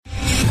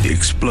the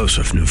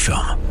explosive new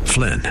film,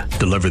 Flynn,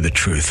 deliver the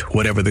truth,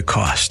 whatever the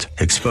cost,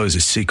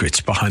 exposes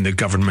secrets behind the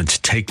government's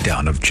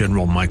takedown of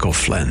General Michael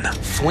Flynn.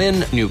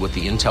 Flynn knew what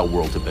the intel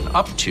world had been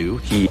up to.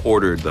 He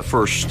ordered the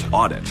first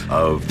audit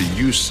of the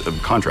use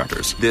of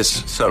contractors.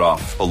 This set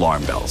off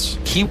alarm bells.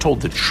 He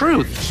told the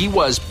truth. He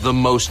was the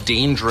most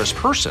dangerous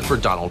person for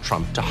Donald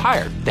Trump to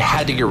hire. They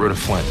had to get rid of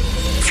Flynn.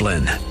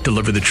 Flynn,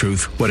 deliver the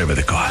truth, whatever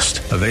the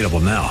cost. Available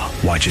now.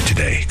 Watch it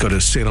today. Go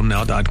to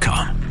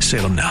salemnow.com.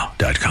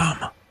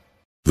 salemnow.com.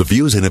 The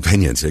views and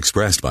opinions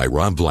expressed by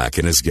Rob Black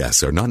and his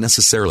guests are not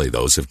necessarily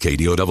those of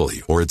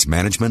KDOW or its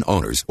management,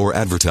 owners, or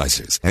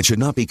advertisers and should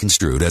not be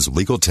construed as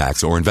legal,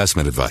 tax, or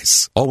investment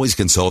advice. Always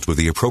consult with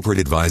the appropriate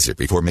advisor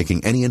before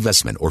making any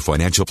investment or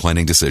financial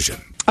planning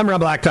decision. I'm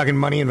Rob Black, talking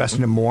money,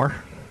 investing in more.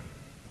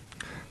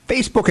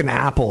 Facebook and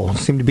Apple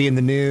seem to be in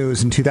the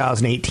news in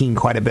 2018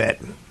 quite a bit.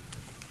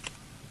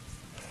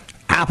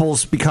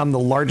 Apple's become the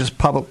largest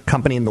public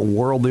company in the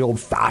world the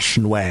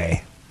old-fashioned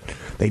way.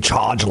 They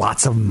charge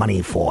lots of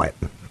money for it.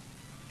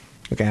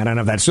 Okay, I don't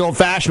know if that's the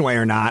old-fashioned way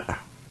or not,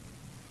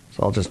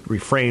 so I'll just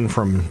refrain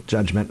from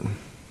judgment.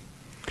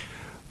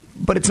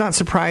 But it's not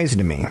surprising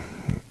to me.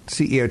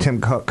 CEO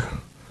Tim Cook,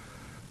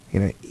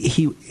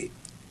 he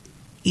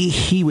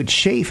would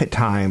chafe at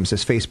times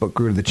as Facebook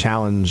grew to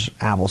challenge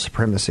Apple's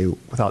supremacy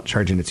without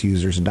charging its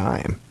users a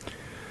dime.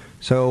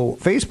 So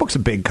Facebook's a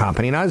big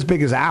company, not as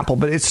big as Apple,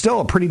 but it's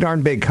still a pretty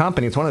darn big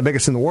company. It's one of the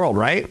biggest in the world,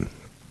 right?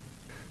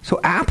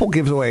 So Apple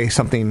gives away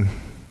something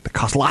that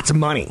costs lots of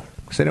money,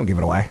 because they don't give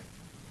it away.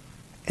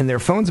 And their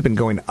phones have been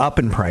going up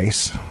in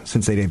price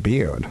since they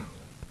debuted.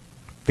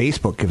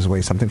 Facebook gives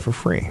away something for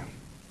free.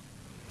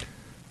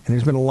 And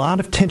there's been a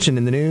lot of tension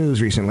in the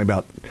news recently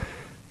about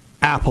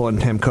Apple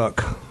and Tim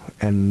Cook.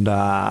 And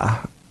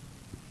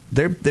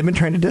they've been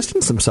trying to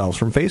distance themselves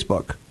from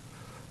Facebook.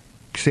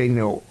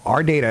 Saying,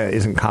 our data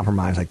isn't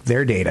compromised, like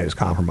their data is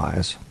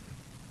compromised.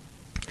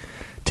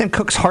 Tim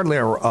Cook's hardly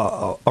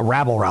a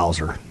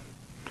rabble-rouser.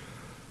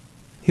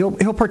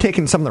 He'll partake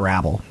in some of the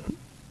rabble,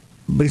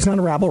 but he's not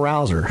a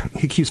rabble-rouser.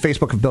 He accused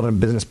Facebook of building a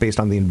business based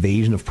on the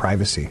invasion of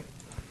privacy.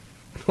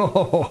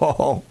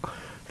 Oh,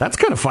 that's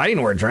kind of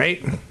fighting words,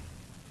 right? And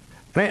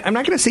I'm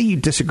not going to say you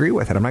disagree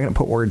with it. I'm not going to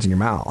put words in your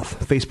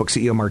mouth. Facebook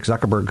CEO Mark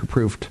Zuckerberg, who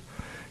proved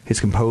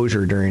his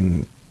composure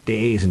during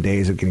days and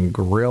days of getting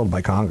grilled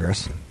by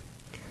Congress.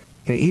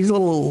 He's a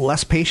little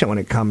less patient when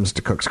it comes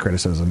to Cook's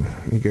criticism.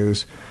 He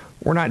goes,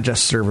 we're not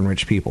just serving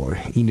rich people.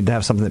 You need to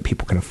have something that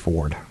people can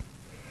afford.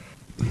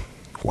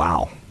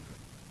 Wow.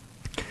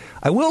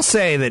 I will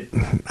say that,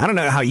 I don't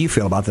know how you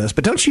feel about this,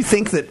 but don't you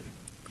think that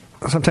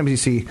sometimes you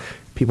see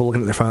people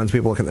looking at their phones,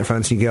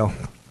 and you go,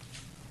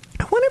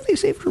 I wonder if they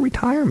save for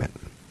retirement.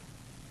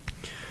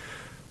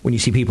 When you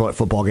see people at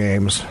football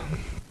games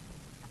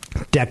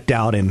decked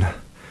out in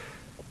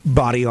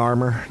body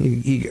armor,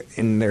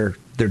 and they're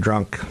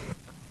drunk,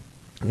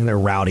 and they're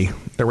rowdy.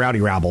 They're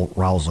rowdy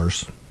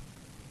rabble-rousers.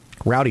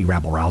 Rowdy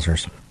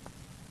rabble-rousers.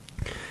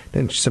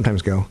 Then you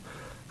sometimes go,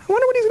 I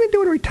wonder what he's going to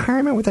do in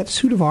retirement with that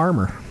suit of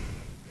armor.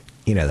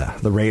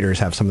 The Raiders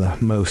have some of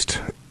the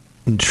most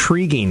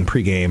intriguing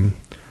pregame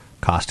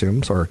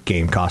costumes, or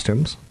game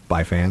costumes,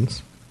 by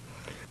fans.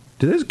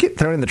 Do those get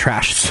thrown in the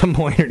trash at some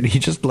point, or do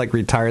you just,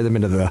 retire them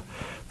into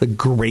the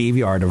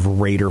graveyard of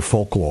Raider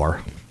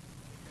folklore?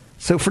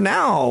 So for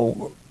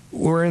now,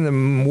 we're in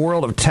the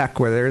world of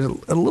tech where there's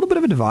a little bit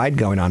of a divide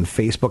going on.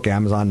 Facebook,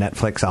 Amazon,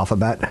 Netflix,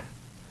 Alphabet.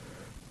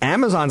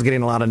 Amazon's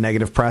getting a lot of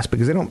negative press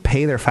because they don't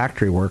pay their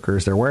factory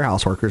workers, their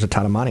warehouse workers, a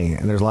ton of money.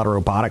 And there's a lot of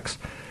robotics.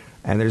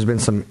 And there's been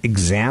some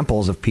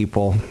examples of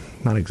people,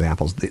 not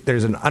examples,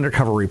 there's an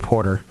undercover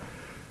reporter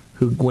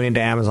who went into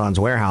Amazon's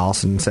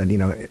warehouse and said,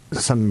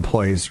 some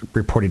employees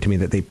reported to me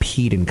that they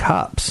peed in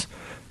cups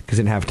because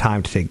they didn't have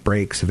time to take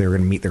breaks if they were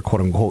going to meet their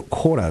quote-unquote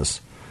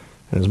quotas.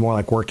 And it was more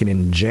like working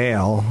in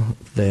jail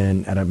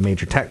than at a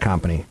major tech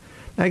company.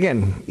 Now,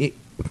 again,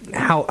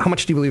 how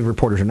much do you believe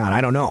reporters or not?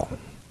 I don't know.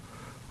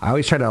 I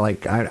always try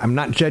to, I'm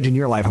not judging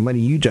your life. I'm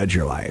letting you judge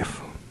your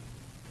life.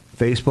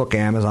 Facebook,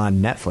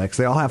 Amazon, Netflix,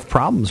 they all have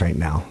problems right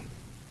now.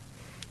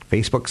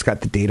 Facebook's got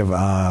the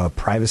data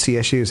privacy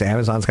issues.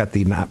 Amazon's got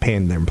the not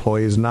paying their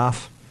employees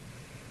enough.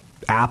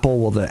 Apple,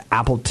 will the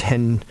Apple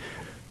 10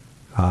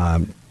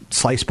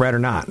 sliced bread or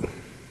not?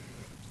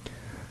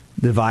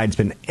 The divide's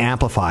been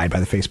amplified by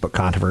the Facebook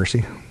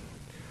controversy.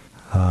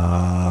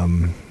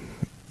 That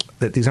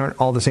these aren't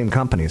all the same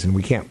companies, and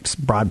we can't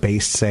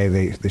broad-based say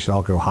they should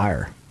all go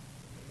higher.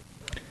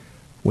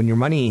 When your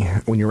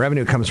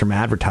revenue comes from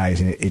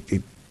advertising,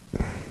 I'm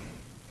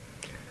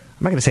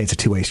not going to say it's a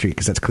two-way street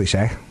because that's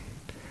cliche,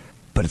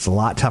 but it's a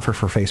lot tougher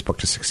for Facebook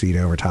to succeed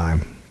over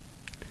time.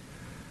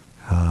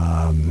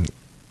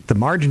 The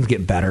margins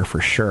get better for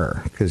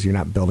sure because you're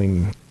not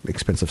building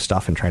expensive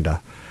stuff and trying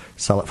to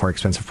sell it for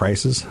expensive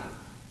prices.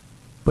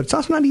 But it's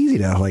also not easy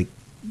to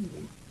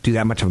do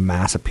that much of a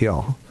mass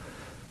appeal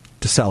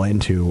to sell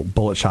into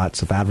bullet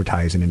shots of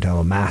advertising into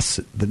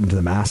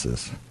the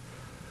masses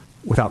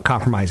without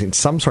compromising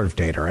some sort of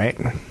data, right?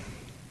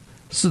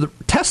 So the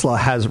Tesla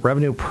has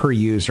revenue per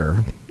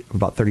user of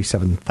about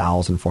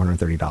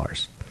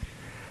 $37,430.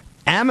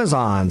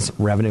 Amazon's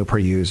revenue per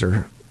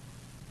user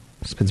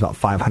spends about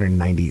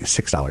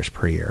 $596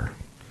 per year.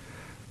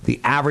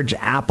 The average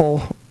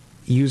Apple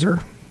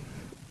user,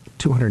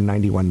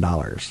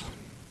 $291.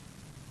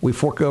 We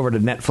fork over to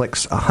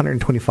Netflix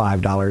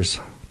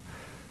 $125.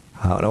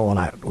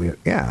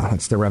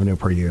 That's the revenue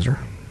per user.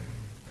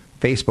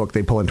 Facebook,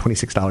 they pull in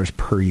 $26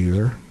 per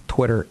user.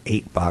 Twitter,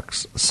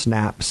 $8.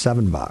 Snap,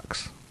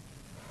 $7.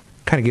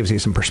 Kind of gives you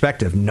some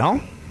perspective.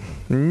 No?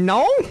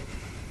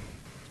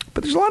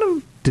 But there's a lot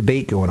of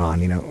debate going on,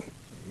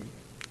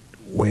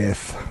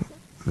 with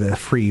the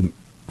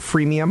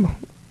freemium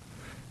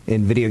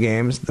in video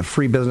games, the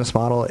free business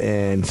model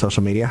in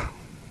social media.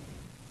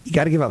 You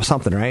got to give up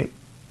something, right?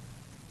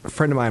 A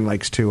friend of mine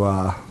likes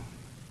to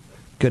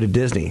go to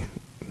Disney.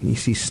 You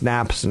see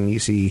snaps and you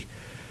see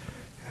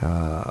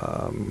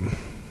Facebook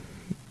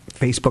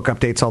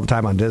updates all the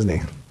time on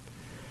Disney.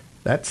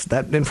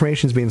 That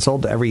information is being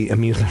sold to every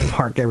amusement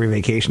park, every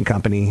vacation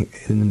company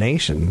in the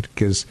nation,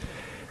 because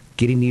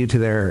getting you to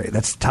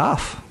that's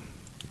tough.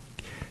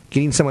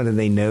 Getting someone that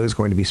they know is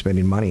going to be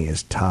spending money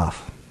is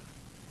tough.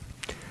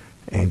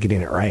 And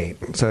getting it right.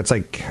 So it's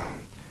like,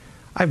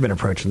 I've been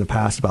approached in the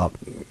past about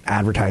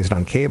advertising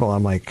on cable.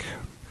 I'm like,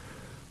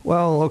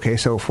 well, okay,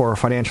 so for a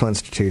financial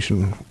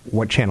institution,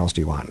 what channels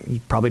do you want?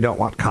 You probably don't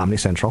want Comedy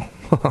Central,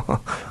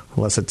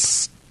 unless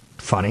it's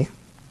funny,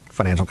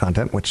 financial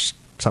content, which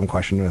some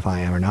question if I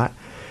am or not.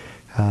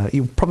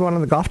 You probably want it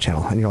on the Golf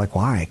Channel. And you're like,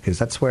 why? Because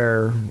that's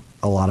where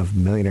a lot of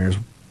millionaires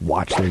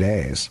watch their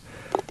days.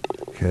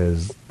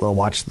 Because they'll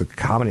watch the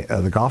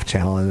Golf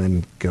Channel and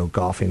then go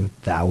golfing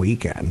that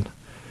weekend.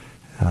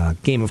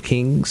 Game of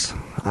Kings,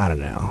 I don't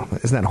know.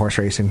 Isn't that horse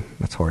racing?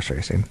 That's horse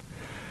racing.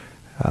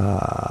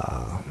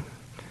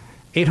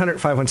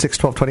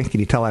 800-516-1220. Can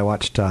you tell I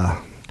watched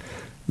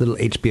little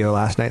HBO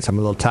last night, so I'm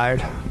a little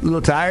tired?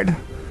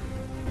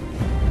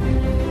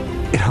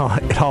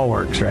 It all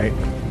works, right?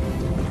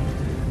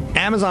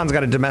 Amazon's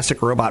got a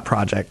domestic robot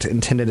project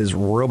intended as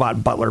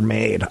robot butler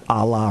maid,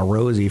 a la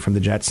Rosie from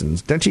the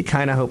Jetsons. Don't you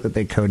kind of hope that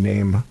they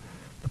codename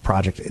the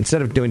project,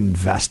 instead of doing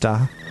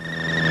Vesta,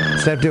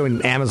 instead of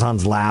doing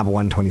Amazon's Lab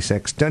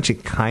 126, don't you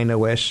kind of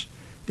wish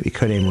that you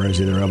could name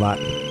Rosie the robot?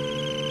 I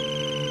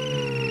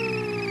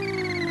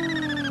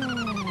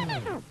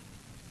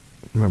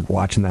remember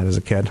watching that as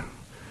a kid.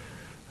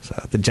 So,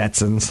 the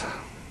Jetsons.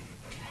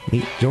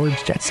 Meet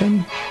George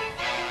Jetson.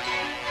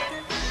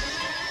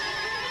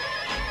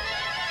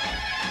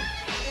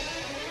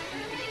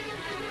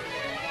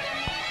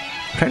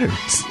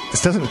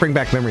 This doesn't bring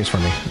back memories for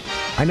me.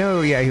 I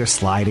know, he was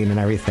sliding and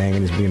everything,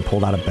 and he's being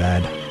pulled out of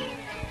bed.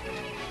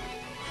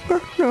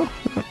 No.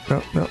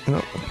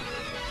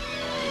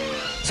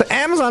 So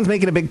Amazon's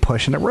making a big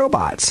push into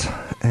robots,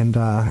 and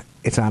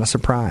it's not a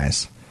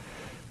surprise.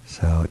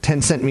 So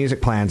Tencent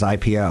Music plans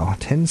IPO.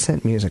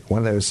 Tencent Music, one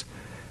of those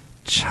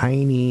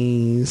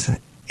Chinese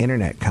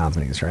internet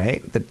companies,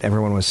 right? That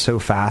everyone was so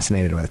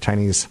fascinated with.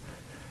 China's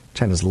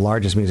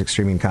largest music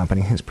streaming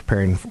company is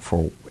preparing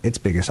for its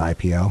biggest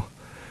IPO.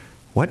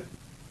 What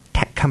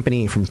tech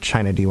company from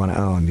China do you want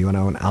to own? Do you want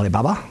to own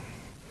Alibaba,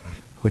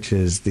 which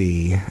is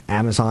the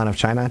Amazon of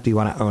China? Do you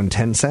want to own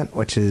Tencent,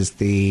 which is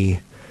the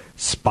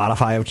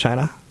Spotify of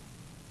China?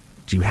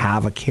 Do you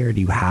have a care?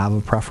 Do you have a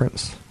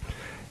preference?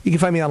 You can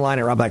find me online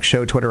at Rob Black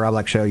Show, Twitter, Rob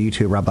Black Show,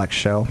 YouTube, Rob Black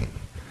Show.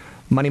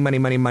 Money,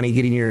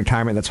 getting your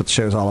retirement. That's what the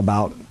show's all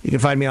about. You can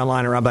find me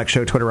online at Rob Black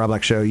Show, Twitter, Rob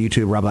Black Show,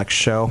 YouTube, Rob Black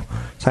Show.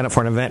 Sign up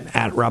for an event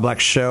at Rob Black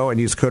Show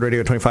and use code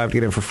radio25 to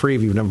get in for free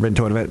if you've never been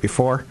to an event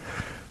before.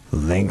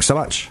 Thanks so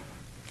much.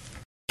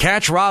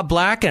 Catch Rob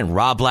Black and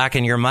Rob Black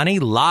and Your Money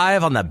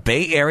live on the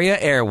Bay Area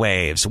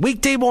airwaves,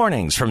 weekday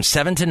mornings from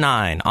 7 to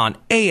 9 on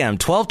AM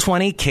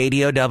 1220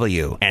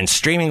 KDOW and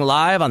streaming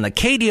live on the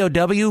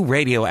KDOW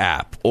radio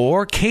app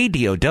or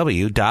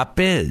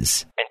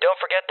KDOW.biz. And don't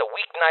forget the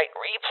weeknight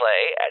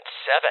replay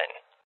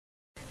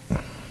at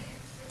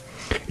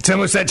 7. It's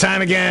almost that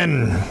time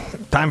again.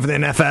 Time for the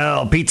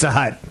NFL. Pizza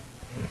Hut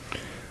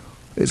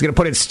is going to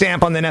put its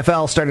stamp on the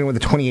NFL starting with the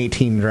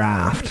 2018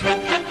 draft.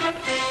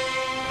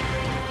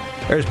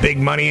 There's big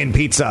money in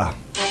pizza.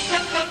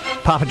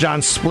 Papa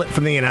John's split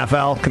from the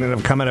NFL. Couldn't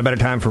have come at a better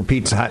time for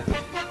Pizza Hut.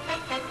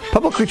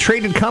 Publicly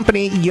traded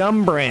company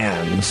Yum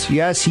Brands.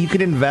 Yes, you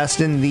could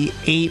invest in the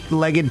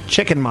 8-legged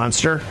chicken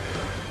monster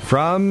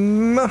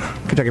from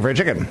Kentucky Fried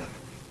Chicken.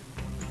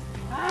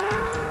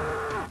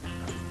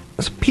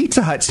 So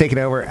Pizza Hut's taken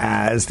over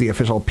as the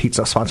official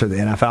pizza sponsor of the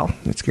NFL.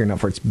 It's gearing up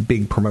for its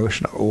big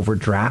promotion over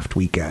draft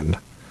weekend.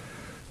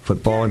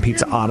 Football and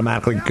pizza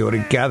automatically go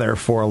together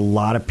for a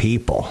lot of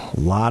people. A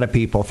lot of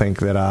people think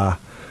that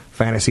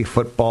fantasy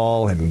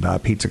football and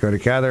pizza go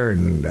together,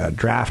 and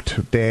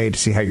draft day to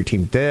see how your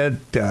team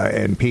did,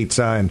 and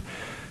pizza and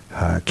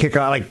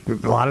kickoff. Like,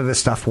 a lot of this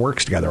stuff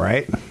works together,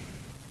 right?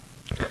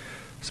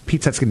 So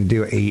Pizza Hut's going to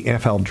do a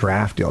NFL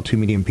draft deal, 2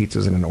 medium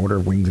pizzas and an order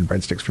of wings and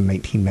breadsticks from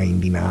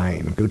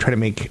 $19.99. Go try to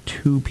make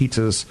 2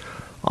 pizzas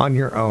on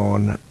your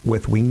own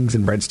with wings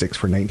and breadsticks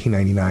for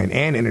 $19.99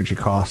 and energy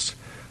costs.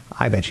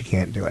 I bet you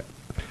can't do it.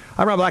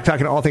 I'm Rob Black,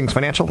 talking all things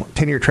financial.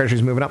 10-year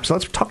Treasury's moving up. So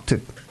let's talk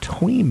to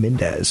Tony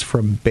Mendez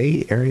from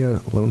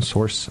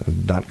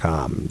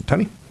BayAreaLoanSource.com.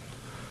 Tony?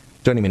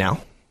 Joining me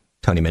now,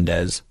 Tony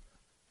Mendez,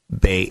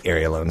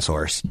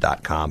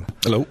 BayAreaLoanSource.com.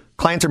 Hello.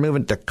 Clients are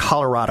moving to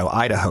Colorado,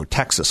 Idaho,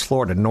 Texas,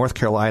 Florida, North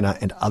Carolina,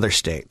 and other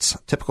states.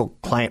 Typical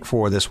client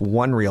for this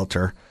one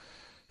realtor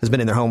has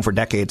been in their home for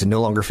decades and no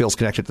longer feels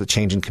connected to the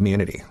changing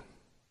community.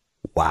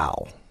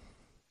 Wow.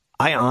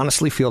 I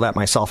honestly feel that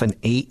myself. In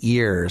 8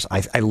 years.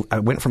 I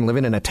went from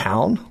living in a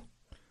town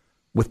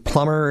with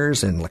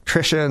plumbers and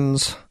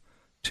electricians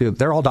to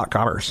they're all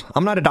 .comers.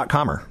 I'm not a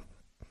 .comer.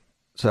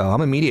 So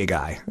I'm a media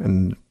guy,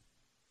 and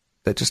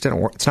that just didn't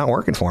work. It's not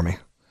working for me. I'm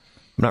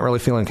not really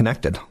feeling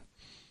connected.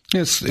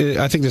 I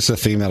think this is a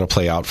theme that'll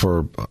play out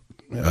for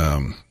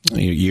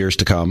years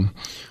to come,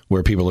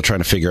 where people are trying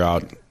to figure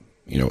out,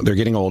 they're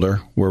getting older.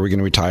 Where are we going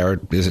to retire?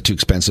 Is it too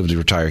expensive to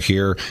retire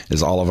here?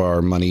 Is all of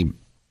our money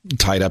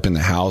tied up in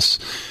the house?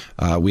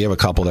 We have a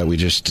couple that we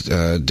just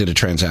did a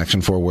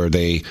transaction for where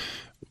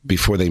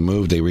before they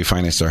moved, they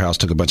refinanced their house,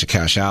 took a bunch of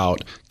cash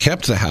out,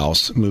 kept the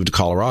house, moved to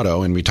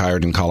Colorado, and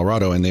retired in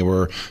Colorado. And they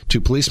were two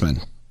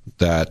policemen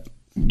that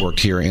worked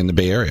here in the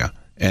Bay Area.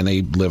 And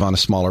they live on a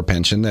smaller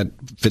pension that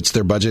fits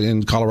their budget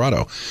in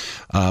Colorado.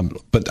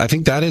 But I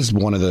think that is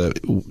one of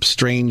the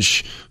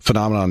strange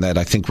phenomenon that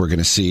I think we're going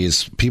to see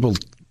is people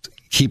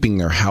keeping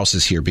their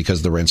houses here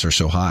because the rents are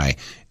so high,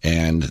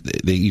 and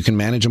you can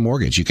manage a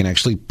mortgage. You can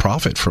actually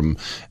profit from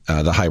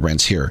the high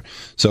rents here.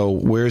 So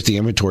where's the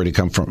inventory to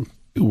come from?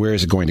 Where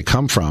is it going to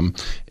come from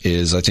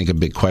is, I think, a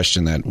big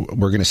question that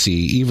we're going to see,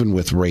 even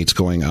with rates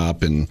going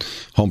up and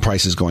home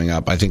prices going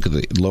up. I think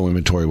the low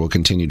inventory will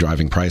continue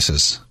driving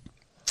prices.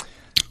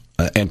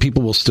 And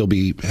people will still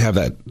have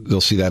that.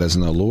 They'll see that as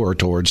an allure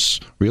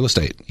towards real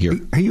estate here.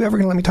 Are you ever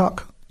going to let me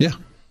talk? Yeah.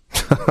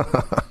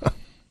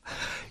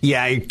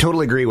 Yeah, I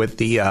totally agree with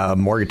the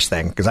mortgage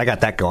thing, because I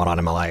got that going on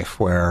in my life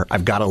where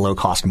I've got a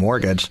low-cost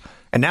mortgage.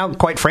 And now,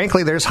 quite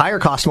frankly, there's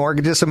higher-cost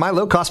mortgages, and my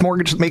low-cost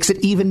mortgage makes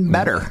it even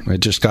better. It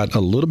just got a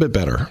little bit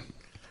better.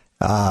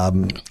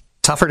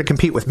 Tougher to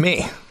compete with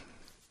me.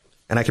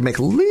 And I can make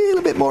a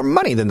little bit more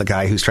money than the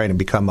guy who's trying to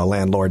become a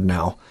landlord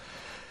now.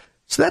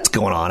 So that's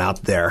going on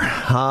out there.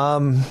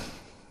 Some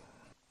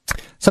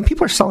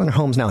people are selling their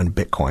homes now in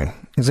Bitcoin.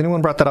 Has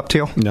anyone brought that up to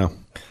you? No.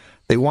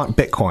 They want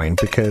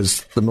Bitcoin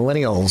because the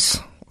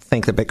millennials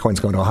think that Bitcoin's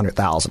going to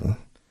 100,000.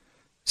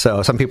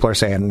 So some people are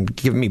saying,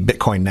 give me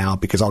Bitcoin now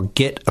because I'll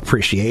get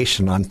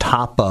appreciation on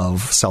top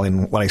of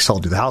selling what I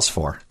sold you the house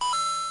for.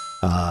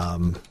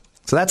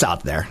 So that's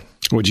out there.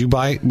 Would you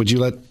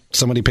let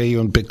somebody pay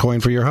you in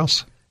Bitcoin for your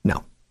house?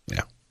 No.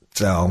 Yeah.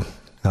 So,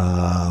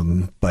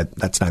 but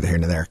that's neither here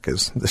nor there,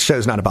 because the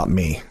show's not about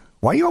me.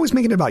 Why are you always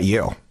making it about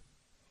you?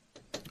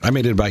 I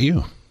made it about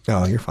you.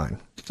 Oh, you're fine.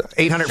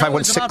 800-516.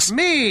 It's about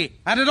me,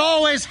 and it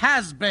always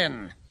has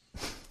been.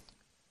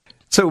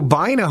 So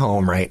buying a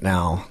home right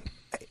now,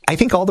 I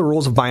think all the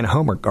rules of buying a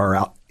home are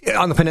out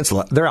on the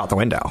peninsula. They're out the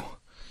window,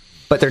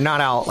 but they're not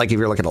out. Like if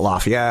you're looking at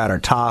Lafayette or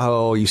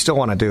Tahoe, you still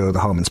want to do the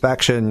home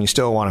inspection. You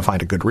still want to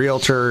find a good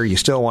realtor. You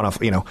still want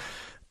to,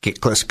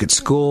 get close to good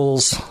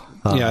schools.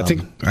 Yeah, I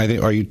think.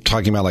 Are you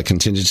talking about like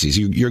contingencies?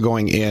 You're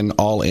going in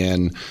all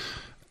in.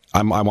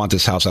 I want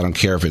this house. I don't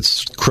care if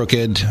it's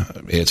crooked,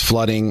 it's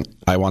flooding.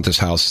 I want this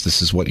house.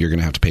 This is what you're going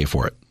to have to pay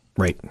for it.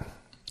 Right.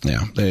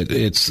 Yeah,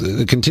 it's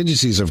the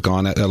contingencies have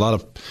gone. A lot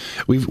of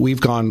we've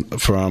gone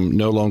from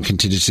no loan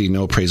contingency,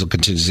 no appraisal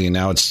contingency, and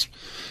now it's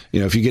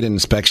if you get an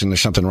inspection,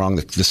 there's something wrong.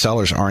 The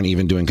sellers aren't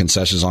even doing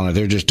concessions on it;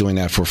 they're just doing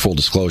that for full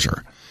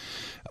disclosure.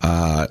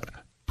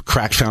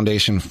 Cracked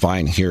foundation,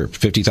 fine. Here,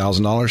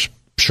 $50,000,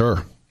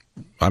 sure.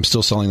 I'm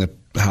still selling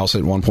the house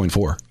at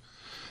 1.4,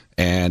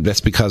 and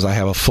that's because I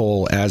have a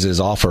full as-is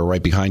offer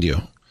right behind you.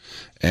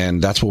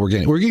 And that's what we're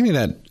getting. We're getting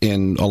that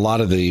in a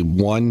lot of the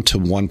 $1 to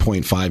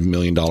 $1.5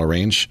 million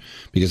range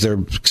because they're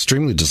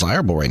extremely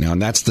desirable right now.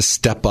 And that's the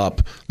step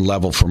up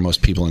level for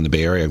most people in the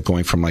Bay Area,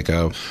 going from like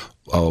a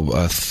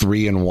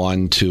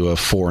 3-1 to a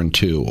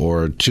 4-2,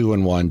 or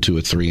 2-1 to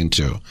a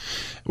 3-2.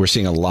 We're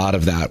seeing a lot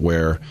of that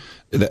where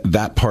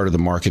that part of the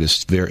market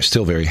is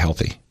still very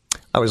healthy.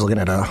 I was looking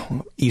at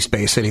a East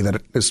Bay city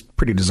that is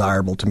pretty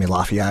desirable to me,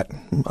 Lafayette,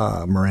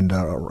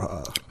 Orinda.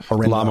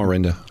 La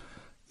Miranda.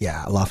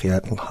 Yeah,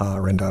 Lafayette,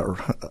 Orinda,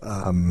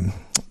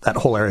 that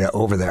whole area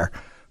over there,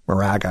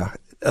 Moraga.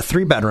 A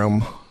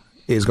 3-bedroom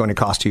is going to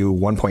cost you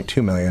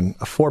 $1.2 million.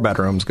 A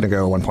 4-bedroom is going to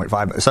go $1.5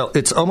 million. So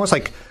it's almost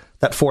like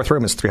that 4th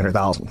room is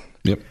 $300,000.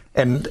 Yep.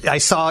 And I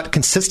saw it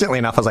consistently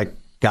enough. I was like,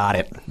 got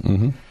it.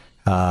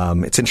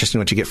 Mm-hmm. It's interesting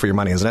what you get for your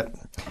money, isn't it?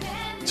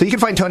 So you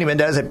can find Tony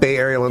Mendez at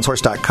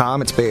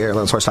BayAreaLoanSource.com. It's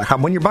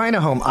BayAreaLoanSource.com. When you're buying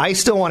a home, I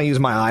still want to use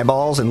my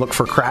eyeballs and look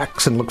for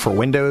cracks and look for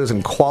windows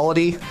and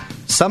quality.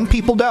 Some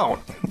people don't.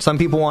 Some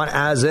people want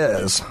as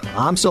is.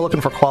 I'm still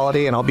looking for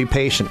quality, and I'll be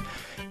patient.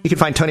 You can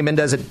find Tony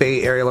Mendez at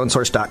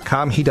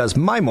BayAreaLoanSource.com. He does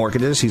my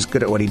mortgages. He's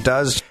good at what he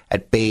does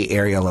at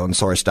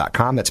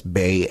BayAreaLoanSource.com. That's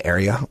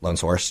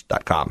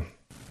BayAreaLoanSource.com.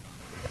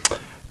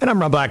 And I'm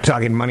Rob Black,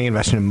 talking money,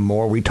 investing, and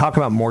more. We talk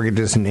about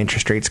mortgages and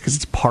interest rates because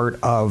it's part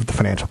of the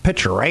financial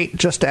picture, right?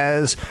 Just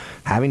as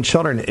having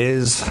children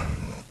is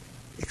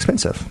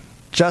expensive.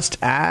 Just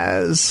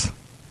as,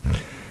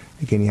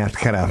 again, you have to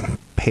kind of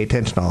pay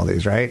attention to all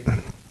these, right?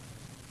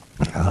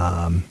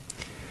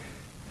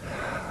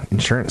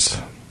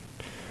 Insurance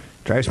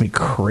drives me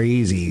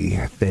crazy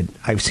that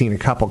I've seen a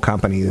couple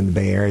companies in the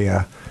Bay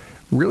Area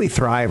really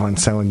thrive on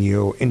selling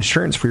you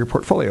insurance for your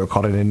portfolio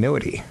called an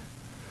annuity.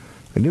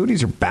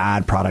 Annuities are a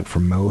bad product for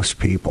most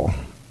people,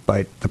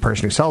 but the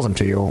person who sells them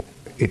to you,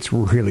 it's a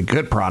really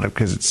good product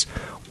because it's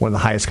one of the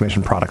highest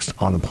commission products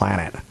on the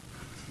planet.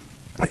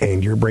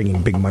 And you're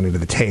bringing big money to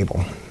the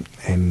table.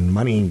 And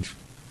money,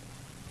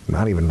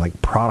 not even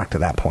like product at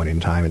that point in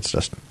time, it's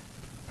just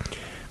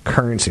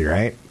currency,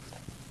 right?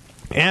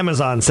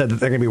 Amazon said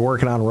that they're going to be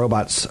working on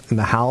robots in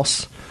the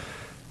house,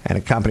 and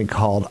a company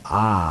called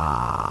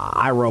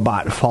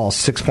iRobot falls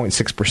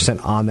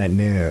 6.6% on that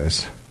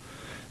news.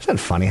 Isn't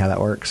that funny how that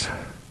works?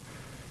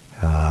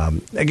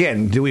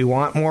 Again, do we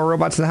want more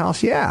robots in the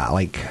house? Yeah.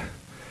 Like,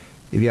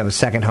 if you have a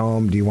second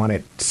home, do you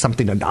want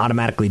something to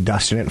automatically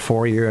dust in it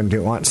for you? And do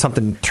you want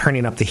something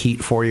turning up the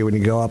heat for you when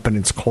you go up and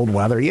it's cold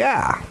weather?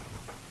 Yeah.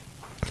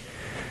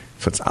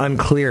 So it's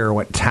unclear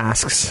what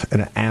tasks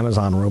an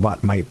Amazon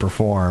robot might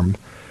perform,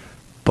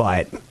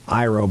 but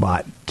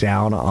iRobot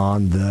down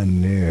on the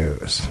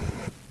news.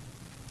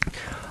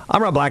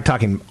 I'm Rob Black,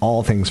 talking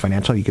all things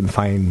financial. You can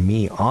find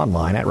me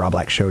online at Rob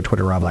Black Show,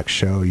 Twitter Rob Black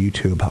Show,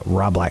 YouTube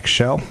Rob Black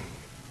Show.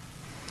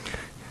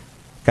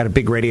 Got a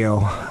big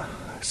radio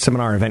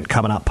seminar event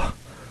coming up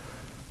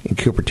in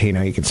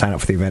Cupertino. You can sign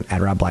up for the event at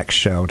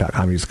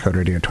robblackshow.com. Use the code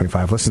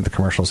radio25. Listen to the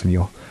commercials and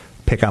you'll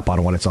pick up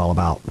on what it's all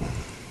about.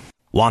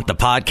 Want the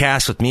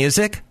podcast with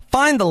music?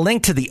 Find the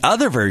link to the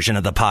other version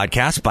of the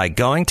podcast by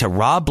going to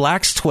Rob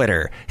Black's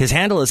Twitter. His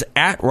handle is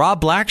at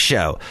Rob Black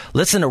Show.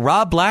 Listen to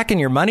Rob Black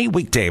and Your Money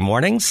weekday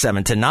mornings,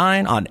 7 to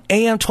 9 on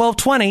AM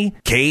 1220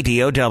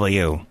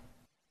 KDOW.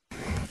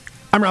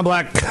 I'm Rob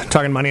Black,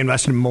 talking money,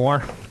 investing, and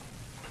more.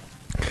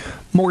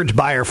 Mortgage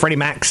buyer Freddie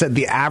Mac said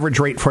the average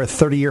rate for a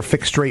 30-year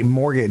fixed-rate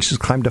mortgage has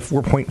climbed to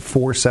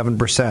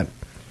 4.47%.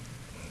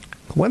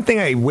 One thing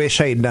I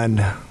wish I had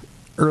done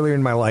earlier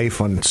in my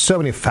life on so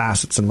many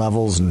facets and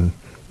levels and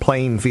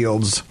playing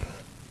fields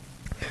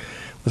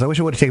was I wish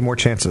I would have taken more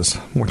chances.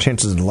 More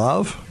chances in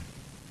love,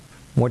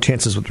 more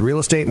chances with real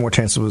estate, more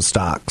chances with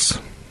stocks.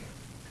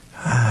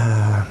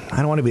 I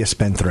don't want to be a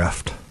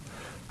spendthrift.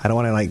 I don't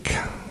want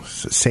to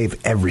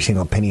save every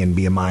single penny and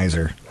be a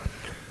miser.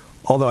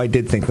 Although I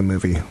did think the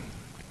movie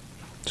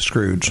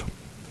Scrooge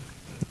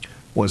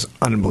was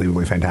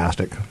unbelievably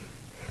fantastic.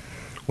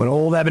 When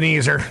old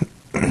Ebenezer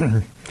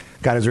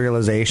got his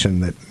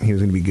realization that he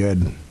was going to be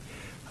good,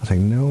 I was like,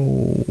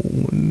 no,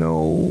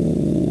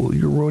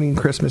 you're ruining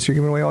Christmas. You're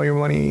giving away all your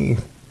money.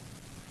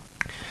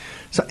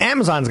 So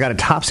Amazon's got a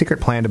top secret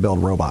plan to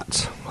build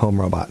robots,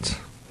 home robots.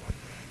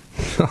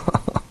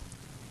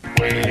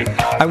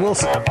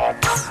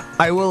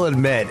 I will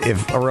admit,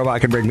 if a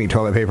robot could bring me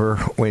toilet paper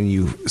when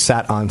you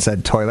sat on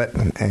said toilet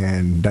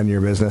and done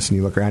your business and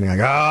you look around and you're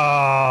like,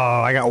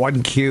 oh, I got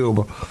 1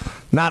 cube.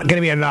 Not going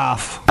to be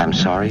enough. I'm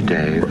sorry,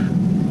 Dave.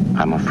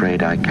 I'm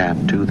afraid I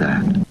can't do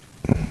that.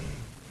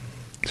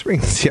 Let's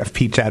bring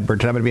CFP Chad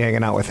Burton. I'm going to be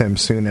hanging out with him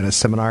soon at a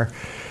seminar.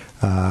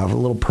 A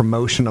little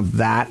promotion of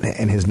that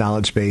and his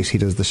knowledge base. He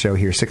does the show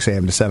here 6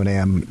 a.m. to 7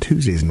 a.m.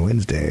 Tuesdays and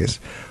Wednesdays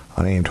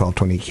on AM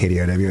 1220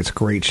 KDOW. It's a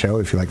great show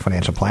if you like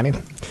financial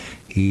planning.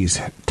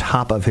 He's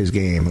top of his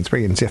game. Let's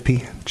bring in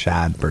CFP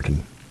Chad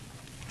Burton.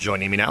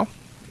 Joining me now,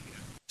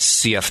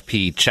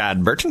 CFP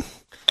Chad Burton.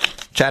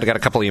 Chad, I got a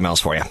couple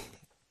emails for you.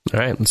 All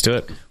right, let's do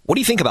it. What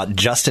do you think about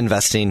just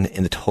investing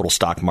in the total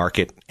stock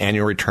market?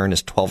 Annual return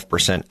is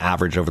 12%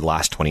 average over the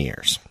last 20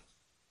 years.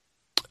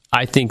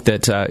 I think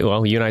that,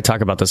 you and I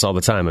talk about this all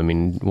the time. I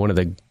mean, one of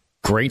the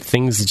great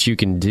things that you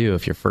can do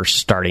if you're first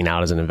starting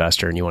out as an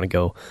investor and you want to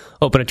go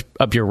open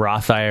up your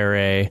Roth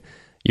IRA,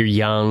 you're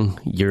young,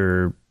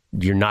 you're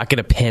not going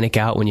to panic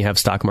out when you have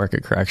stock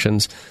market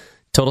corrections.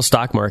 Total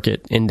stock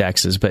market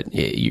indexes, but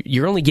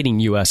you're only getting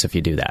U.S. if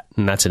you do that,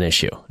 and that's an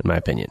issue, in my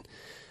opinion.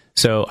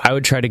 So I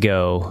would try to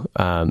go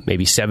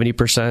maybe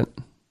 70%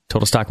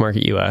 total stock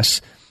market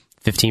U.S.,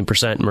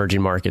 15%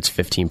 emerging markets,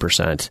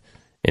 15%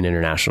 in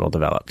international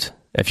developed,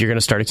 if you're going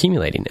to start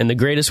accumulating. And the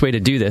greatest way to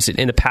do this,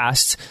 in the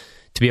past,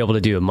 to be able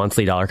to do a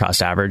monthly dollar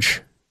cost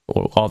average,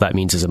 all that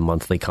means is a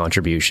monthly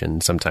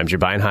contribution. Sometimes you're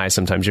buying high,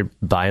 sometimes you're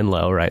buying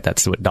low, right?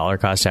 That's what dollar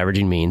cost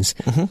averaging means.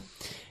 Mm-hmm.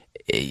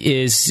 You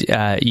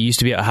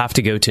used to have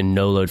to go to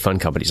no-load fund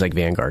companies like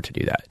Vanguard to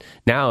do that.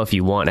 Now, if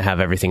you want to have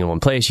everything in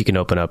one place, you can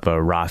open up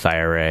a Roth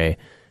IRA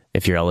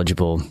if you're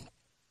eligible,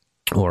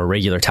 or a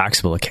regular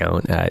taxable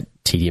account at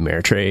TD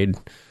Ameritrade,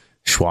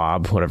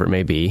 Schwab, whatever it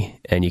may be,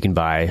 and you can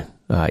buy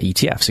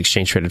ETFs,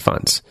 exchange-traded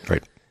funds.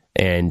 Right.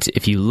 And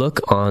if you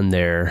look on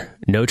their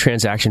no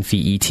transaction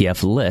fee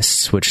ETF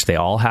lists, which they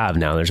all have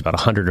now, there's about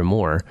 100 or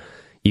more,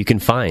 you can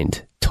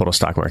find total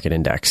stock market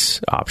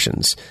index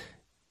options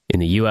in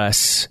the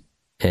U.S.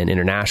 and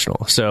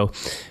international. So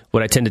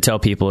what I tend to tell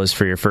people is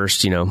for your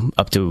first,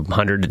 up to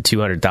 $100,000 to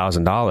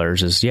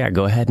 $200,000 is,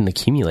 go ahead and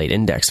accumulate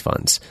index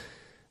funds.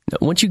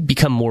 Once you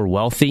become more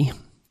wealthy,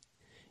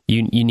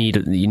 you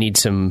need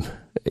some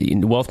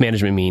wealth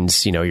management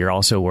means, you're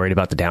also worried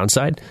about the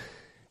downside.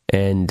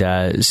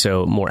 And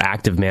so more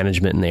active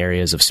management in the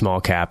areas of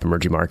small cap,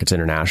 emerging markets,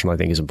 international, I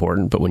think is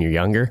important. But when you're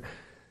younger,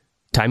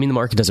 timing the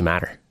market doesn't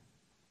matter.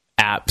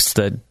 Apps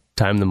that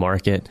time the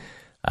market,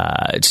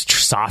 it's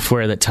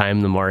software that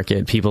time the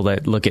market, people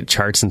that look at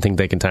charts and think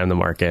they can time the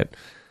market.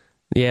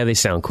 Yeah, they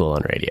sound cool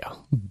on radio,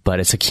 but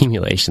it's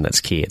accumulation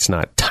that's key. It's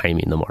not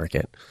timing the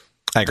market.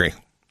 I agree.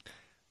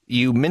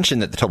 You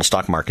mentioned that the total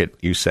stock market,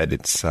 you said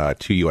it's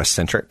too U.S.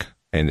 centric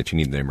and that you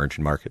need the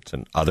emerging markets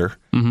and other.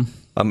 Mm-hmm.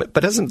 But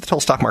doesn't the total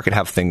stock market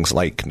have things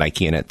like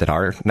Nike in it that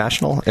are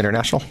international?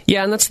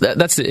 Yeah, and that's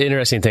the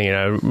interesting thing.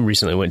 I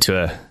recently went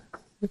to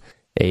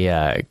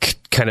a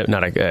kind of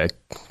I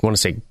want to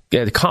say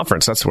the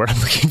conference. That's the word I'm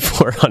looking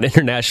for on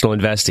international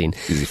investing.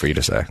 Easy for you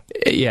to say.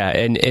 Yeah,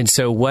 and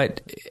so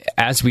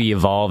as we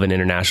evolve in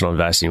international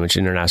investing, which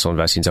international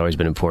investing has always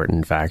been important.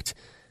 In fact,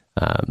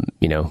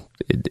 you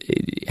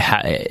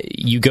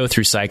go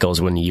through cycles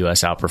when the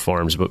U.S.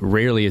 outperforms, but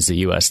rarely is the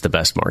U.S. the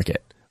best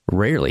market.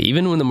 Rarely,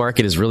 even when the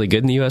market is really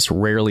good in the U.S.,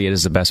 rarely it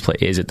is the best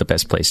place. Is it the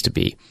best place to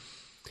be?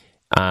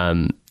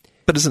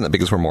 But isn't that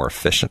because we're more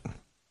efficient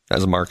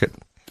as a market?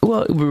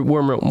 Well,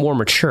 we're more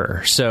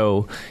mature.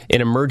 So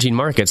in emerging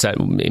markets, that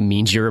it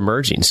means you're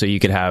emerging. So you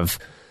could have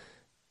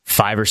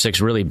 5 or 6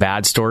 really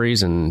bad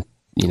stories and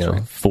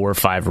 4 or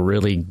 5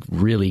 really,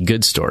 really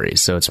good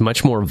stories. So it's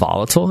much more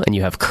volatile, and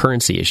you have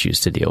currency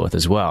issues to deal with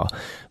as well.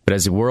 But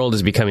as the world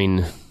is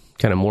becoming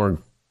kind of more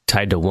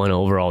tied to one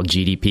overall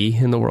GDP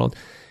in the world,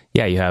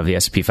 you have the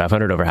S&P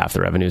 500, over half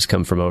the revenues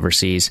come from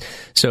overseas.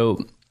 So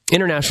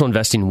international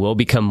investing will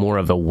become more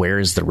of a where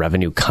is the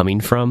revenue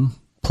coming from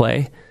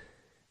play,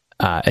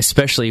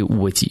 especially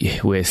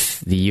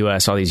with the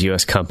U.S., all these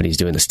U.S. companies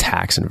doing this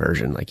tax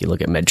inversion. Like you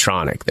look at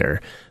Medtronic,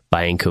 they're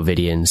buying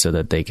Covidien so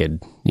that they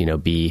could,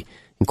 be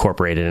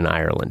incorporated in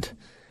Ireland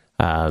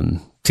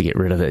to get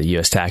rid of the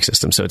U.S. tax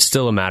system. So it's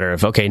still a matter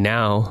of, okay,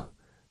 now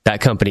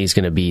that company is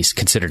going to be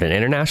considered an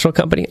international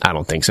company? I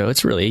don't think so.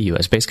 It's really a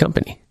U.S.-based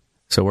company.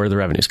 So where are the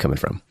revenues coming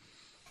from?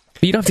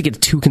 But you don't have to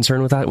get too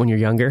concerned with that when you're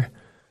younger.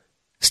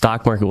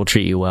 Stock market will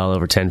treat you well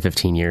over 10,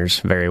 15 years,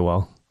 very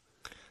well.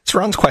 So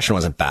Ron's question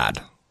wasn't bad.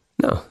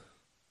 No.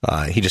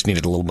 He just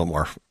needed a little bit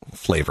more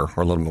flavor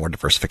or a little more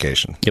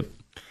diversification. Yep.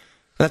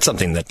 That's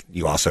something that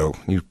you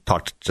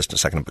talked just a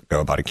second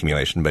ago about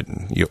accumulation, but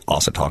you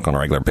also talk on a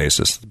regular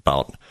basis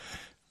about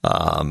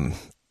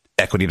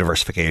equity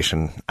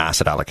diversification,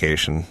 asset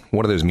allocation.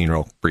 What do those mean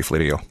real briefly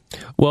to you?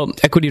 Well,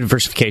 equity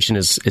diversification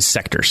is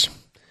sectors.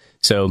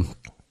 So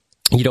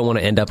you don't want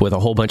to end up with a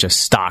whole bunch of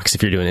stocks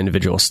if you're doing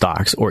individual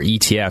stocks or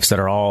ETFs that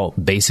are all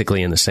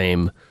basically in the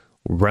same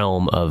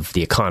realm of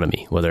the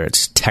economy, whether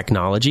it's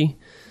technology,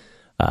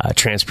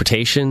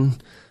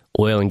 transportation,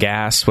 oil and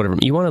gas, whatever.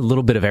 You want a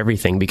little bit of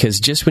everything, because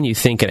just when you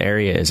think an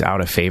area is out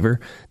of favor,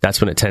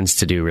 that's when it tends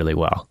to do really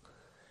well.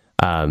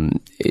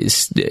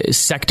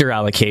 Sector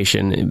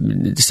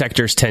allocation,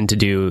 sectors tend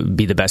to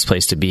be the best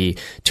place to be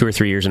 2 or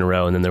 3 years in a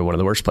row, and then they're one of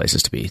the worst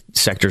places to be.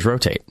 Sectors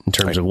rotate in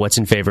terms of what's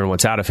in favor and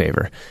what's out of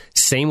favor.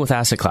 Same with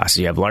asset classes.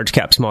 You have large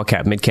cap, small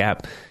cap, mid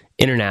cap,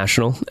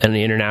 international. And on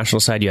the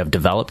international side, you have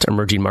developed,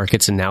 emerging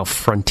markets, and now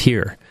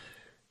frontier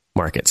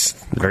markets.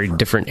 Very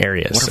different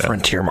areas. What are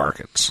frontier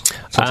markets?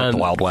 Sounds like the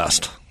Wild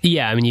West.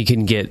 Yeah, I mean, you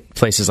can get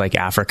places like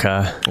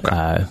Africa.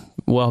 Okay.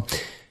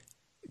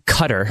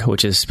 Qatar,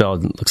 which is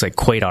spelled, looks like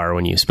Quatar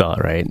when you spell it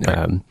right.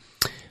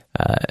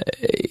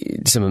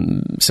 Some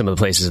of the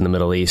places in the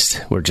Middle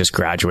East were just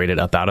graduated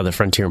up out of the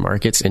frontier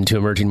markets into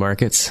emerging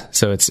markets.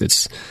 So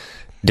it's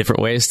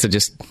different ways to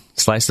just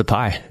slice the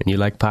pie. And you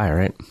like pie,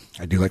 right?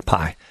 I do like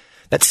pie.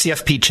 That's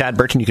CFP Chad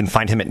Burton. You can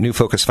find him at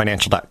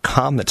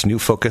newfocusfinancial.com. That's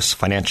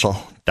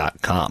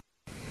newfocusfinancial.com.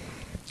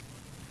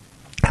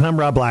 And I'm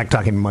Rob Black,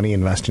 talking money,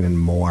 investing, and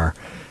more.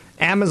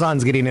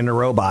 Amazon's getting into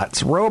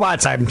robots.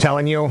 Robots, I'm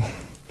telling you.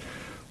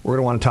 We're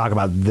going to want to talk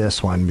about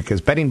this one, because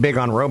betting big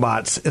on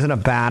robots isn't a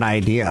bad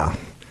idea.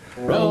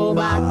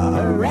 Robot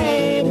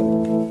parade.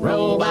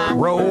 Robot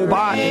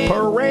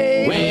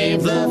parade.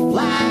 Wave the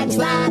flags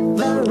that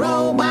the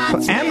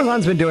robots. So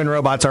Amazon's been doing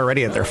robots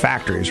already at their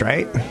factories,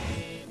 right?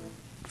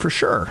 For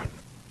sure.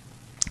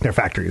 Their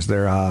factories.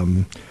 They're not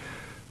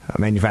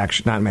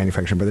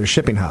manufacturing, but they're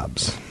shipping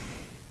hubs.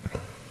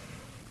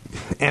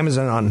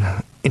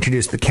 Amazon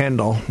introduced the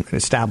Kindle and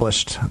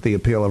established the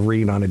appeal of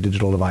reading on a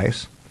digital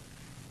device.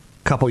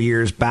 A couple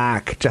years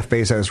back, Jeff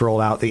Bezos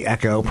rolled out the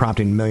Echo,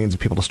 prompting millions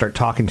of people to start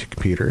talking to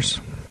computers.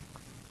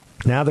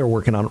 Now they're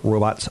working on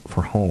robots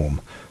for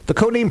home. The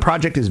codename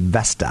project is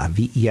Vesta,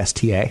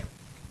 V-E-S-T-A,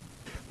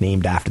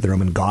 named after the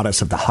Roman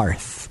goddess of the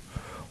hearth.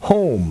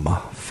 Home,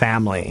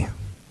 family.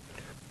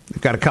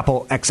 They've got a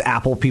couple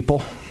ex-Apple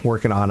people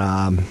working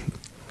on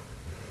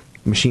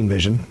machine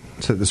vision,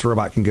 so this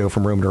robot can go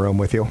from room to room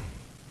with you.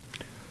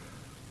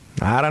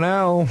 I don't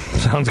know.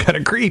 Sounds kind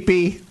of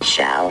creepy.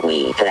 Shall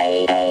we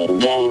play a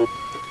game?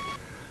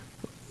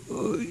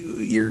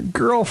 your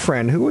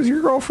girlfriend. Who was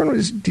your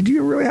girlfriend? Did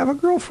you really have a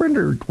girlfriend,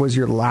 or was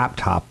your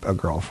laptop a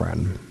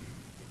girlfriend?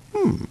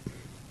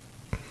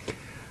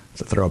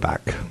 It's a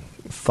throwback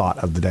thought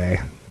of the day.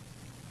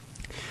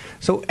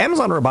 So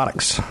Amazon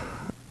Robotics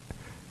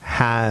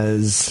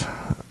has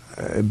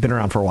been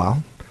around for a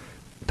while,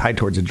 tied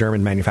towards a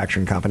German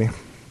manufacturing company,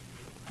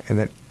 and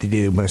that they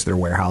do most of their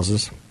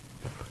warehouses.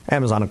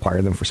 Amazon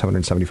acquired them for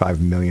 $775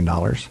 million.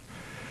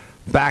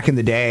 Back in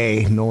the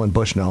day, Nolan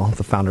Bushnell,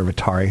 the founder of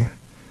Atari,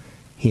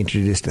 he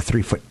introduced a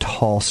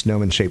 3-foot-tall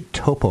snowman-shaped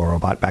Topo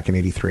robot back in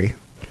 '83.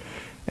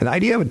 And the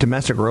idea of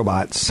domestic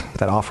robots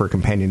that offer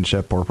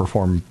companionship or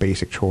perform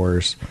basic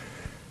chores,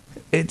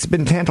 it's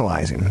been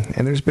tantalizing,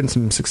 and there's been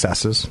some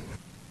successes.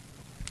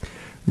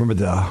 Remember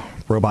the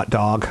robot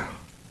dog?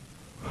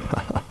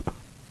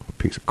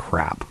 Piece of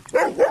crap.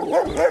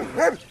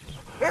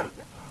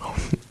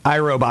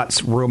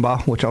 iRobot's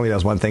Roomba, which only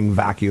does one thing,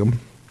 vacuum.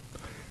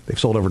 They've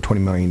sold over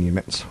 20 million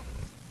units.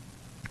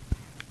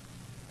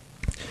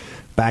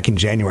 Back in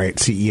January at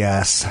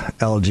CES,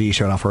 LG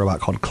showed off a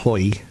robot called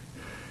Chloe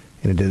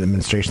in a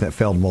demonstration that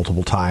failed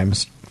multiple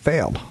times.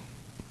 Failed.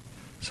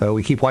 So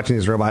we keep watching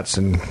these robots,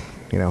 and,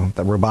 you know,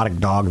 the robotic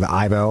dog, the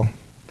Ivo.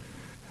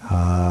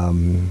 I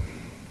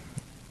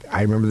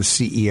remember the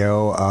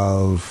CEO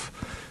of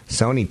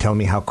Sony telling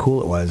me how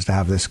cool it was to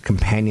have this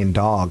companion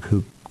dog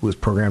who was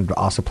programmed to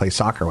also play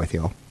soccer with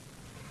you.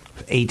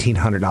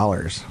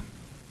 $1,800.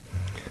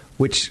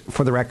 Which,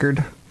 for the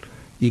record,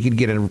 you could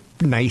get a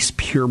nice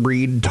pure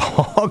breed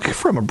dog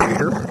from a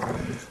breeder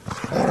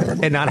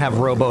and not have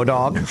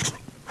Robo-Dog.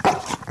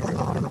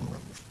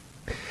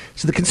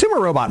 So the consumer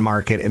robot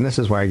market, and this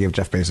is where I give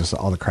Jeff Bezos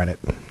all the credit,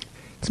 it's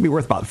going to be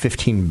worth about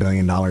 $15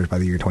 billion by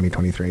the year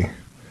 2023.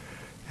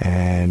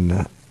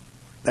 And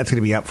that's going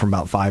to be up from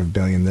about $5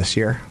 billion this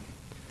year.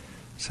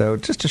 So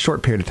just a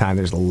short period of time,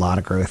 there's a lot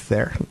of growth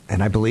there,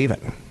 and I believe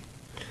it.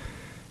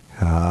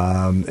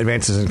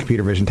 Advances in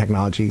computer vision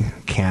technology,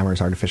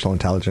 cameras, artificial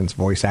intelligence,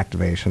 voice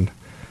activation,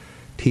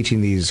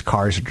 teaching these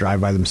cars to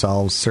drive by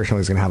themselves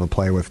certainly is going to have a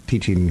play with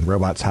teaching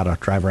robots how to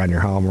drive around your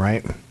home,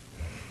 right?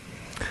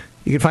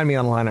 You can find me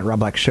online at Rob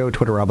Black Show,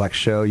 Twitter Rob Black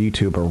Show,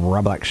 YouTube or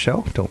Rob Black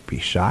Show. Don't be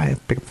shy.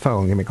 Pick up the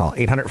phone. Give me a call.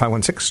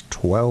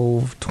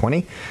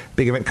 800-516-1220.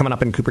 Big event coming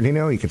up in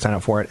Cupertino. You can sign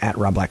up for it at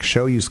Rob Black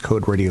Show. Use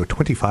code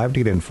radio25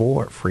 to get in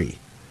for free.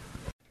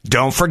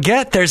 Don't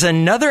forget, there's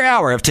another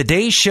hour of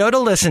today's show to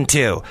listen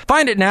to.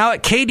 Find it now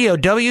at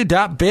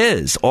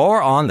KDOW.biz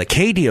or on the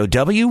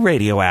KDOW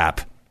radio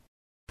app.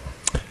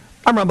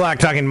 I'm Rob Black,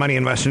 talking money,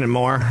 investing, and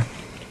more.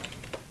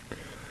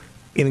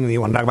 Anything that you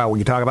want to talk about, we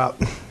can talk about.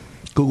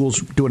 Google's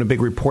doing a big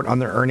report on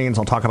their earnings.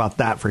 I'll talk about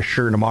that for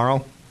sure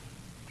tomorrow.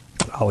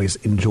 Always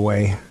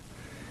enjoy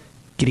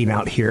getting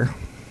out here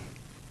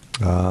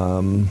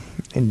and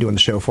doing the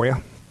show for you.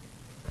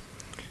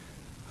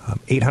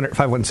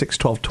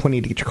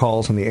 800-516-1220 to get your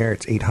calls on the air.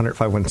 It's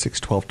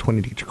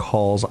 800-516-1220 to get your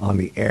calls on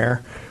the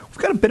air. We've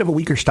got a bit of a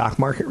weaker stock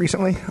market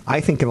recently. I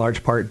think in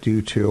large part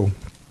due to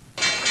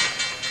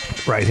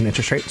rising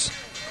interest rates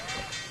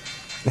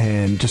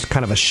and just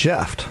kind of a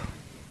shift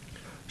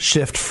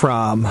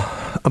from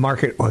a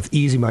market with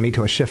easy money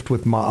to a shift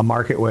with a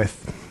market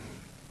with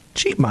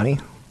cheap money,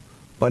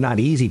 but not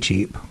easy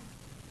cheap.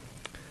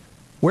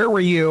 Where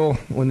were you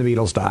when the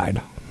Beatles died?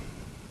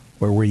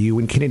 Where were you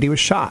when Kennedy was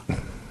shot?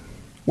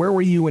 Where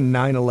were you when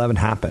 9/11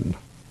 happened?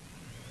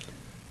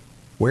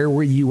 Where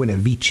were you when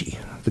Avicii,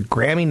 the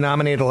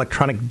Grammy-nominated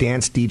electronic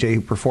dance DJ who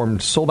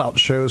performed sold-out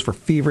shows for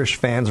feverish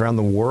fans around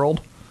the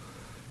world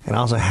and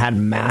also had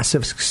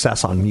massive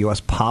success on U.S.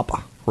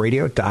 pop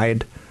radio,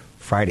 died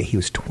Friday? He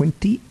was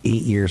 28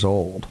 years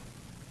old.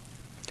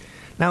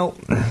 Now,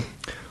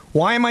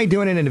 why am I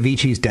doing an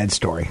Avicii's dead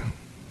story?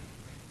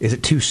 Is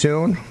it too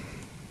soon?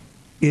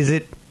 Is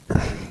it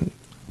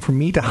for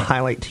me to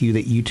highlight to you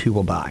that you too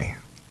will die?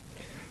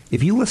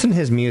 If you listen to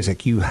his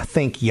music, you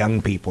think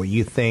young people,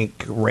 you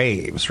think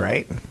raves,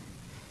 right?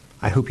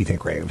 I hope you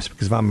think raves,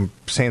 because if I'm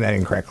saying that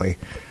incorrectly,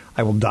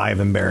 I will die of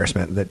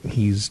embarrassment that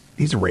he's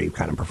a rave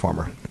kind of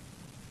performer.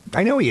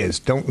 I know he is.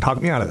 Don't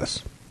talk me out of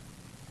this.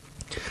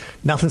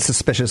 Nothing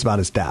suspicious about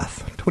his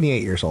death.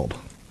 28 years old.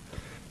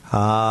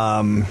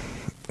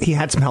 He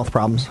had some health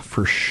problems,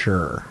 for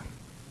sure.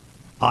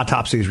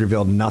 Autopsies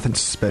revealed nothing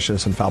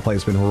suspicious, and foul play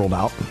has been ruled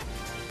out.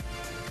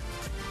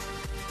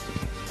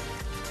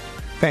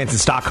 Fans in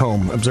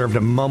Stockholm observed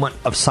a moment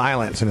of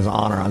silence in his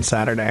honor on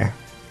Saturday.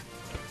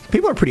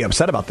 People are pretty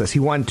upset about this. He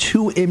won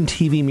 2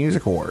 MTV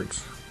Music Awards,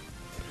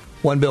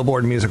 1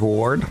 Billboard Music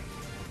Award.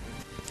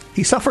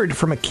 He suffered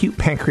from acute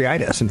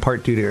pancreatitis, in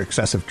part due to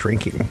excessive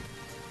drinking.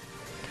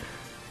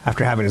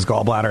 After having his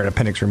gallbladder and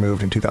appendix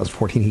removed in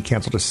 2014, he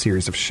canceled a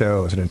series of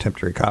shows in an attempt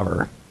to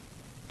recover.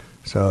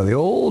 So the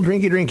old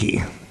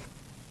drinky.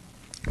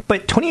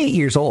 But 28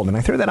 years old, and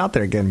I throw that out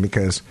there again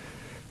because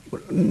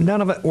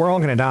none of it, we're all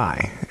going to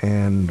die.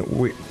 And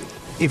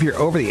if you're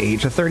over the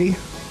age of 30,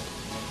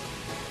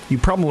 you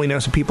probably know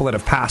some people that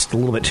have passed a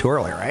little bit too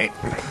early, right?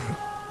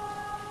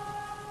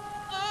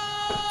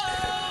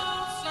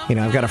 You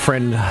know, I've got a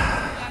friend,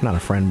 not a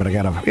friend, but I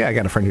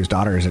got a friend whose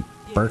daughter is at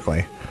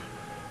Berkeley.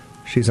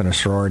 She's in a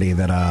sorority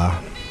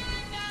that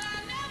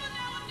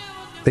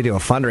they do a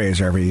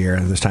fundraiser every year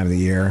this time of the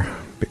year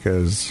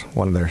because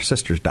one of their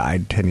sisters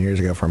died 10 years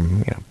ago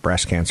from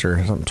breast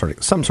cancer,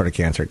 some sort of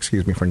cancer,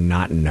 for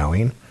not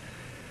knowing.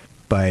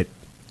 But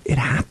it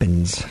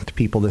happens to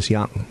people this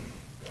young.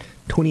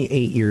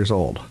 28 years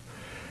old.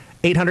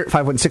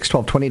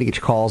 800-516-1220 to get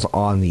your calls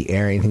on the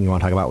air. Anything you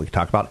want to talk about, we can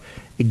talk about.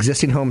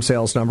 Existing home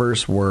sales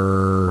numbers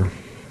were,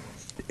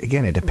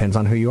 again, it depends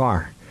on who you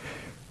are.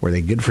 Were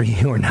they good for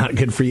you or not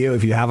good for you?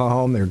 If you have a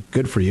home, they're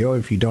good for you.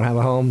 If you don't have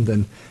a home,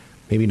 then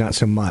maybe not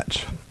so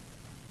much.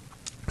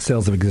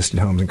 Sales of existing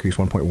homes increased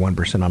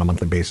 1.1% on a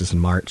monthly basis in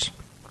March.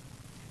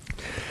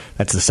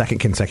 That's the second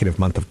consecutive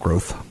month of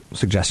growth,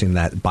 suggesting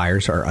that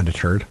buyers are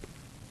undeterred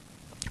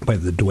by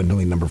the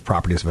dwindling number of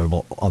properties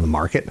available on the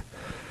market.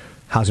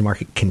 Housing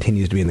market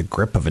continues to be in the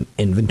grip of an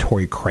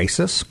inventory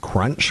crisis.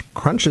 Crunch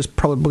is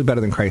probably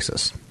better than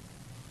crisis.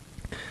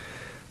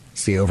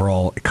 The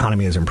overall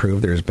economy has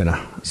improved. There's been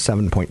a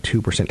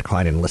 7.2%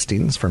 decline in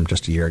listings from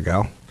just a year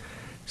ago.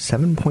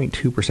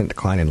 7.2%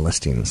 decline in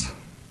listings.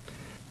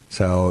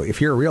 So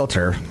if you're a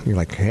realtor, you're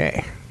like,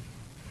 hey,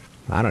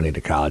 I don't need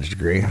a college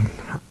degree.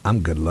 I'm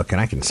good looking.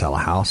 I can sell a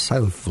house.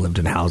 I've lived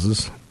in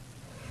houses.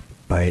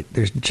 But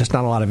there's just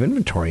not a lot of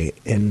inventory.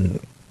 And,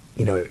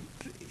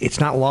 it's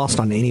not lost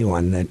on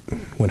anyone that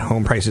when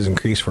home prices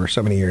increase for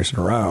so many years in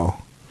a row,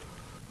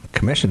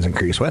 commissions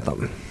increase with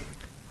them.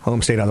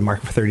 Home stayed on the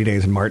market for 30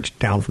 days in March,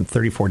 down from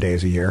 34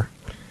 days a year,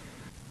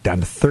 down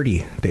to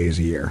 30 days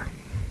a year.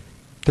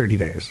 30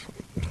 days.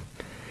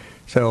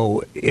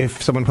 So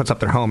if someone puts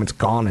up their home, it's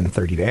gone in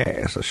 30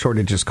 days. A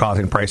shortage is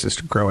causing prices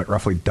to grow at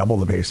roughly double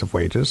the pace of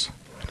wages.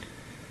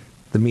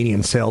 The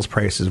median sales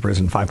price has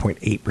risen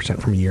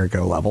 5.8% from a year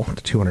ago level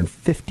to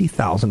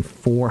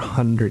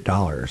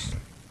 $250,400.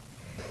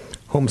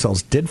 Home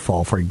sales did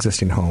fall for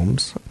existing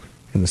homes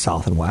in the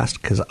South and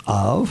West because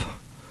of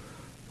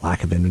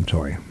lack of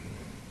inventory.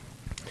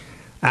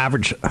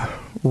 Average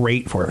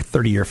rate for a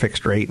 30-year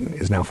fixed rate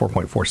is now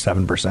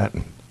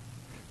 4.47%.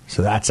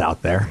 So that's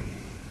out there.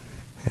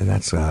 And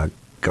that's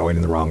going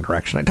in the wrong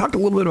direction. I talked a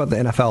little bit about the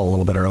NFL a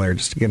little bit earlier,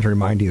 just again to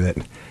remind you that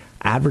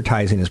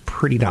advertising is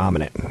pretty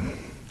dominant.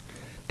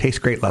 Tastes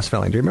great, less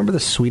filling. Do you remember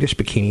the Swedish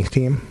bikini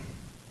team?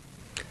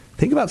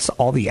 Think about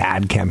all the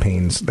ad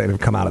campaigns that have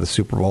come out of the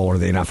Super Bowl or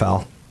the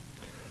NFL.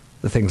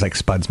 The things like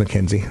Spuds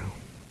McKenzie.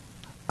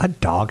 A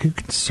dog who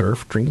can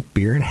surf, drink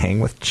beer, and hang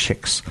with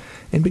chicks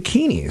in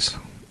bikinis.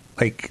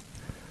 Like,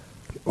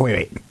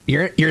 wait.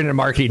 You're in a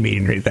marketing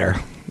meeting right there.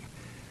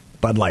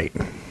 Bud Light.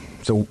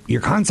 So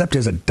your concept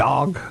is a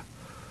dog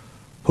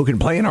who can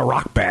play in a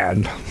rock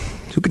band,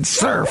 who can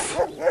surf.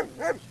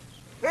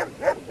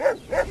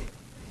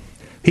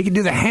 He can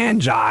do the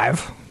hand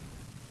jive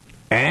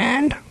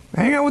and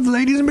hang out with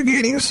ladies in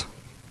bikinis.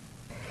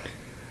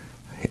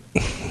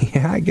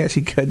 Yeah, I guess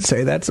you could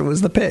say that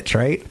was the pitch,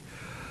 right?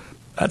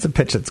 That's a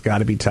pitch that's got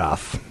to be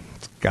tough.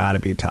 It's got to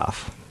be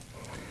tough.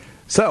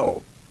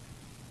 So,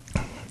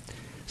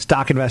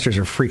 stock investors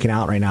are freaking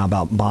out right now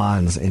about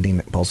bonds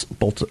ending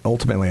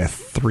ultimately a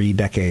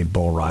 3-decade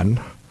bull run.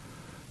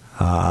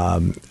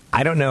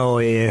 I don't know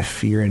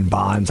if you're in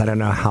bonds. I don't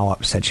know how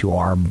upset you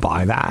are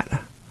by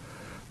that.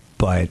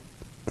 But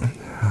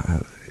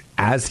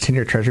as the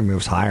 10-year Treasury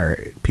moves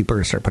higher, people are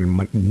going to start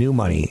putting new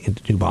money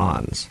into new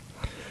bonds.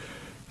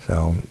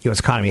 So, U.S.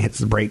 economy hits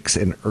the brakes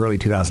in early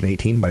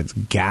 2018, but it's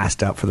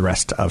gassed up for the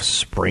rest of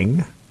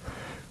spring.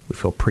 We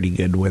feel pretty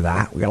good with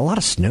that. We got a lot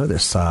of snow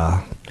this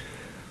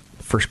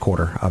first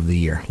quarter of the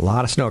year. A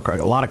lot of snow,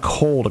 a lot of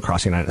cold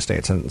across the United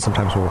States, and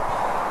sometimes will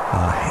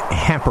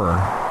hamper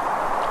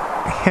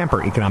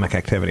economic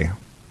activity.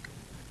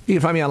 You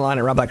can find me online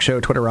at Rob Black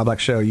Show, Twitter Rob Black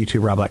Show,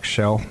 YouTube Rob Black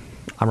Show.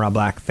 I'm Rob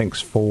Black. Thanks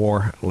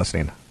for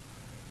listening.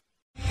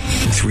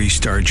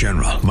 3-star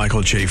General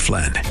Michael J.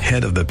 Flynn,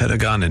 head of the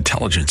Pentagon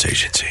Intelligence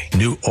Agency,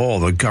 knew all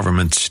the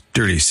government's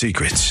dirty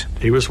secrets.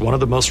 He was one of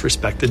the most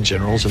respected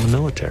generals in the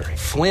military.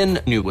 Flynn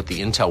knew what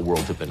the intel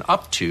world had been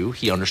up to.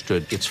 He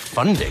understood its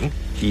funding.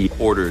 He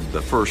ordered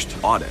the first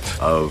audit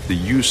of the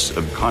use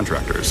of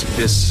contractors.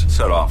 This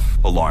set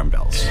off alarm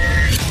bells.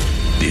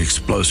 The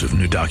explosive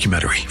new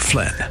documentary,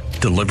 Flynn,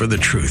 Deliver the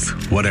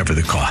Truth, Whatever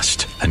the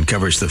Cost,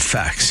 uncovers the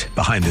facts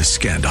behind this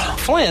scandal.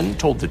 Flynn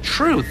told the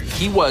truth.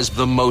 He was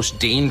the most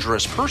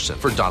dangerous person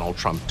for Donald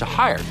Trump to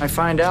hire. I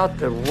find out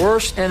the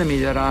worst enemy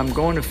that I'm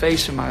going to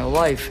face in my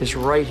life is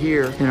right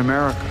here in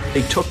America.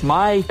 They took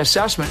my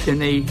assessment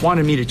and they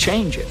wanted me to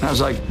change it. And I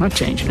was like, I'm not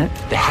changing it.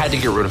 They had to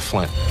get rid of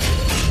Flynn.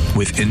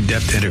 With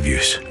in-depth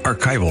interviews,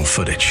 archival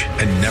footage,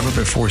 and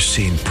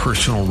never-before-seen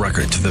personal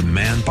records of the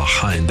man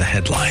behind the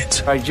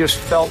headlines. I just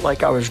felt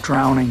like I was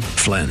drowning.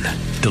 Flynn,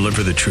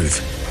 Deliver the Truth,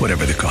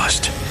 Whatever the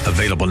Cost.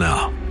 Available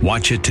now.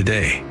 Watch it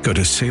today. Go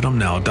to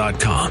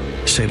salemnow.com.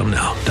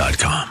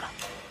 salemnow.com.